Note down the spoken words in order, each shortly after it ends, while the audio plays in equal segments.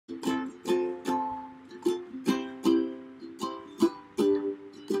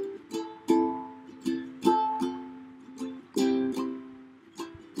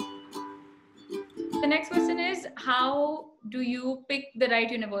do you pick the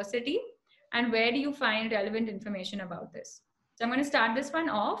right university, and where do you find relevant information about this? So I'm going to start this one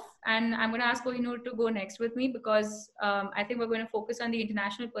off, and I'm going to ask Kohinoor to go next with me because I think we're going to focus on the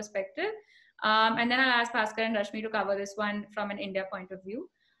international perspective. And then I'll ask Bhasker and Rashmi to cover this one from an India point of view.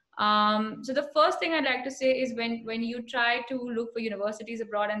 So the first thing I'd like to say is when you try to look for universities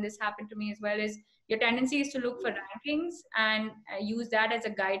abroad, and this happened to me as well, is your tendency is to look for rankings and use that as a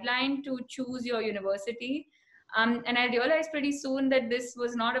guideline to choose your university. And I realized pretty soon that this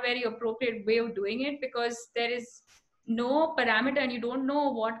was not a very appropriate way of doing it, because there is no parameter and you don't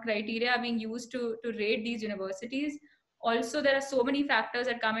know what criteria are being used to rate these universities. Also, there are so many factors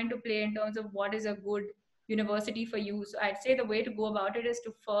that come into play in terms of what is a good university for you. So I'd say the way to go about it is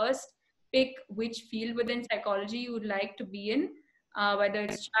to first pick which field within psychology you would like to be in, whether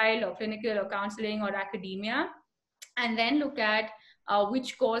it's child or clinical or counseling or academia, and then look at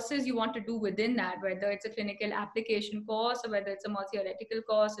which courses you want to do within that, whether it's a clinical application course or whether it's a more theoretical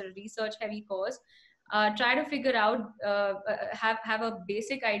course or a research heavy course. Try to figure out, have a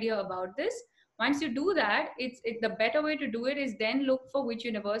basic idea about this. Once you do that, the better way to do it is then look for which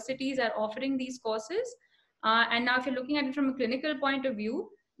universities are offering these courses. And now if you're looking at it from a clinical point of view,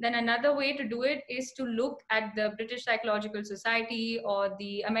 then another way to do it is to look at the British Psychological Society or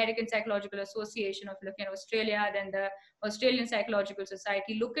the American Psychological Association of looking at Australia, then the Australian Psychological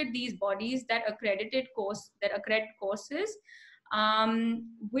Society. Look at these bodies that accredit courses,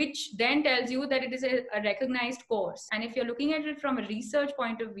 which then tells you that it is a recognized course. And if you're looking at it from a research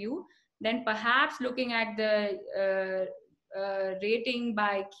point of view, then perhaps looking at the rating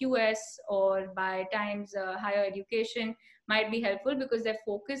by QS or by Times Higher Education might be helpful, because their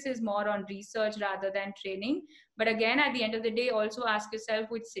focus is more on research rather than training. But again, at the end of the day, also ask yourself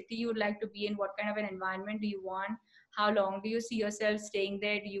which city you would like to be in, what kind of an environment do you want, how long do you see yourself staying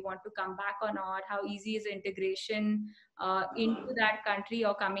there, do you want to come back or not, how easy is integration into that country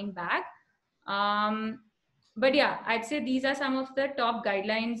or coming back. But yeah, I'd say these are some of the top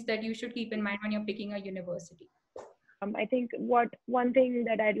guidelines that you should keep in mind when you're picking a university. I think one thing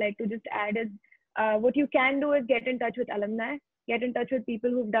that I'd like to just add is what you can do is get in touch with alumni, get in touch with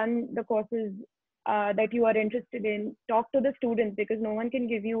people who've done the courses that you are interested in, talk to the students, because no one can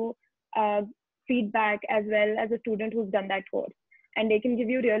give you feedback as well as a student who's done that course. And they can give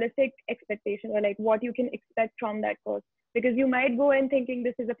you realistic expectations, or like what you can expect from that course. Because you might go in thinking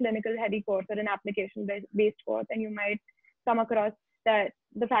this is a clinical heavy course or an application based course, and you might come across that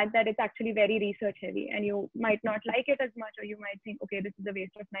the fact that it's actually very research heavy, and you might not like it as much, or you might think, okay, this is a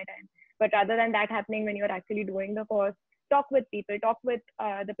waste of my time. But rather than that happening, when you're actually doing the course, talk with people, talk with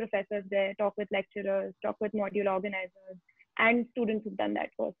the professors there, talk with lecturers, talk with module organizers and students who've done that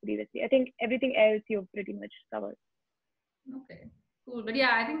course previously. I think everything else you've pretty much covered. Okay, cool. But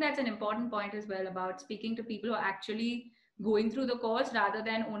yeah, I think that's an important point as well, about speaking to people who are actually going through the course rather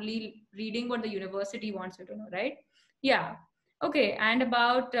than only reading what the university wants you to know, right? Yeah. Okay. And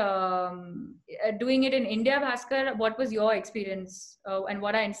about doing it in India, Bhasker, what was your experience and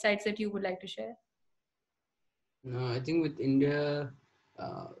what are insights that you would like to share? No, I think with India,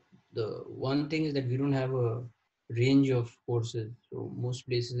 the one thing is that we don't have a range of courses. So most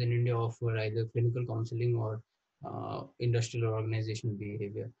places in India offer either clinical counseling or industrial or organizational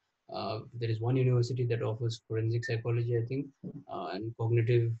behavior. There is one university that offers forensic psychology, I think, and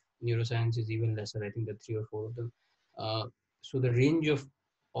cognitive neuroscience is even lesser. I think there are 3 or 4 of them. So the range of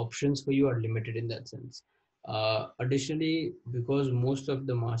options for you are limited in that sense. Additionally, because most of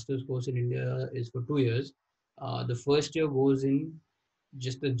the master's course in India is for 2 years, the first year goes in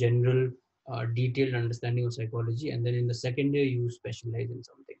just a general detailed understanding of psychology, and then in the second year you specialize in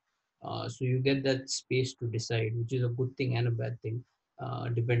something. So you get that space to decide, which is a good thing and a bad thing,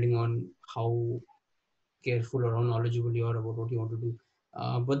 depending on how careful or how knowledgeable you are about what you want to do.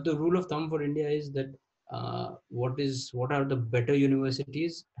 But the rule of thumb for India is that what are the better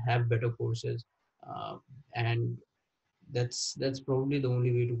universities have better courses, and that's probably the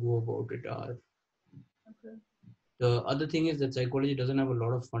only way to go about it. Okay. The other thing is that psychology doesn't have a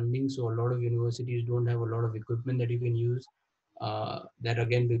lot of funding, so a lot of universities don't have a lot of equipment that you can use. That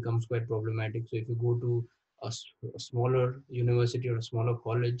again becomes quite problematic. So if you go to a smaller university or a smaller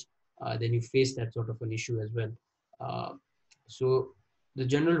college, then you face that sort of an issue as well. So the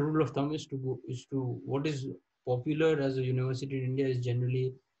general rule of thumb is to what is popular as a university in India is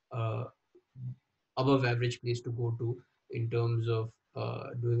generally above average place to go to in terms of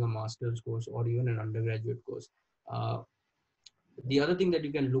doing a master's course or even an undergraduate course. The other thing that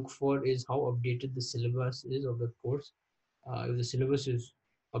you can look for is how updated the syllabus is of the course. If the syllabus is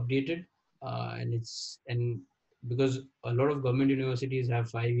updated and because a lot of government universities have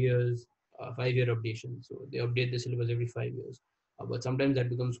 5 years 5-year updation. So they update the syllabus every 5 years. But sometimes that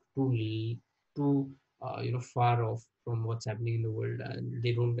becomes too far off from what's happening in the world, and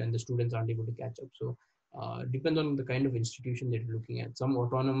the students aren't able to catch up. So depends on the kind of institution that you're looking at. Some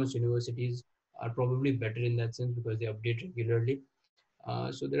autonomous universities are probably better in that sense because they update regularly.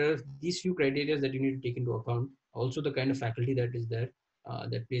 So there are these few criteria that you need to take into account. Also, the kind of faculty that is there,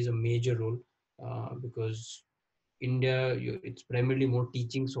 that plays a major role, because India, it's primarily more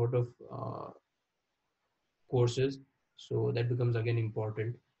teaching sort of courses, so that becomes again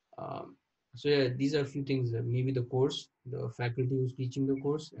important. So yeah, these are a few things. Maybe the course, the faculty who's teaching the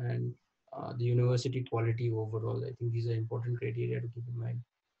course, and the university quality overall. I think these are important criteria to keep in mind.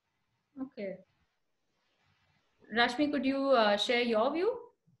 Okay. Rashmi, could you share your view?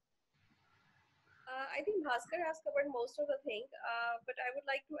 I think Bhasker has covered most of the thing, but I would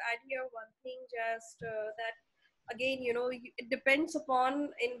like to add here one thing, just that again, it depends upon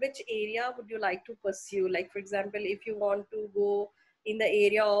in which area would you like to pursue. Like, for example, if you want to go in the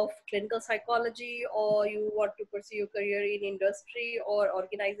area of clinical psychology, or you want to pursue your career in industry or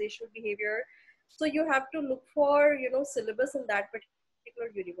organizational behavior, so you have to look for, syllabus in that particular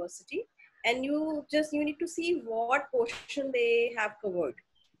university, and you need to see what portion they have covered.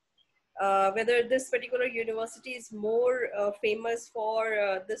 Whether this particular university is more famous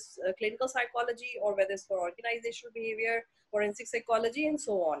for this clinical psychology, or whether it's for organizational behavior, forensic psychology, and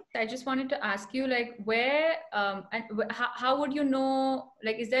so on. I just wanted to ask you, like, where and how would you know,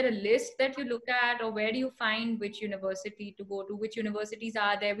 like, is there a list that you look at, or where do you find which university to go to? Which universities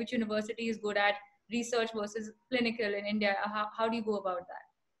are there? Which university is good at research versus clinical in India? How do you go about that?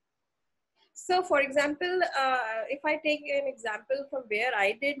 So, for example, if I take an example from where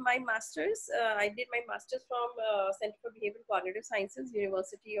I did my master's, I did my master's from Center for Behavioral Cognitive Sciences,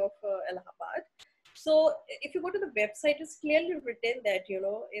 University of Allahabad. So, if you go to the website, it's clearly written that,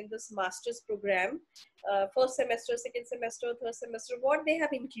 in this master's program, first semester, second semester, third semester, what they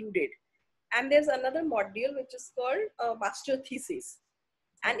have included. And there's another module which is called master thesis.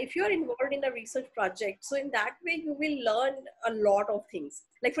 And if you're involved in a research project, so in that way, you will learn a lot of things.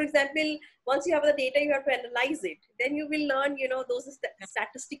 Like, for example, once you have the data, you have to analyze it. Then you will learn, those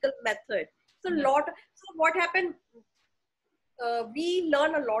statistical method. So what happened, we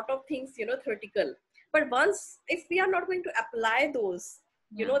learn a lot of things, theoretical. But if we are not going to apply those,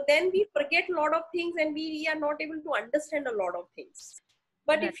 then we forget a lot of things, and we are not able to understand a lot of things.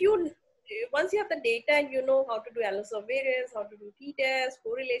 But if once you have the data, and you know how to do analysis of variance, how to do t-test,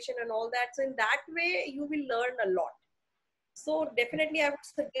 correlation, and all that, so in that way you will learn a lot. So definitely I would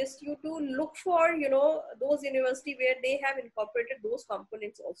suggest you to look for those university where they have incorporated those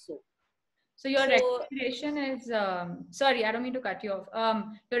components also. So your recommendation is, sorry, I don't mean to cut you off.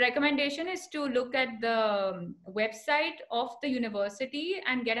 Your recommendation is to look at the website of the university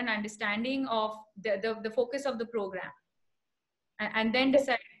and get an understanding of the focus of the program, and then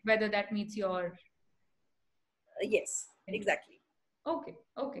decide whether that meets your... Yes, exactly. Okay,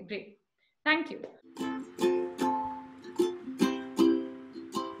 great. Thank you.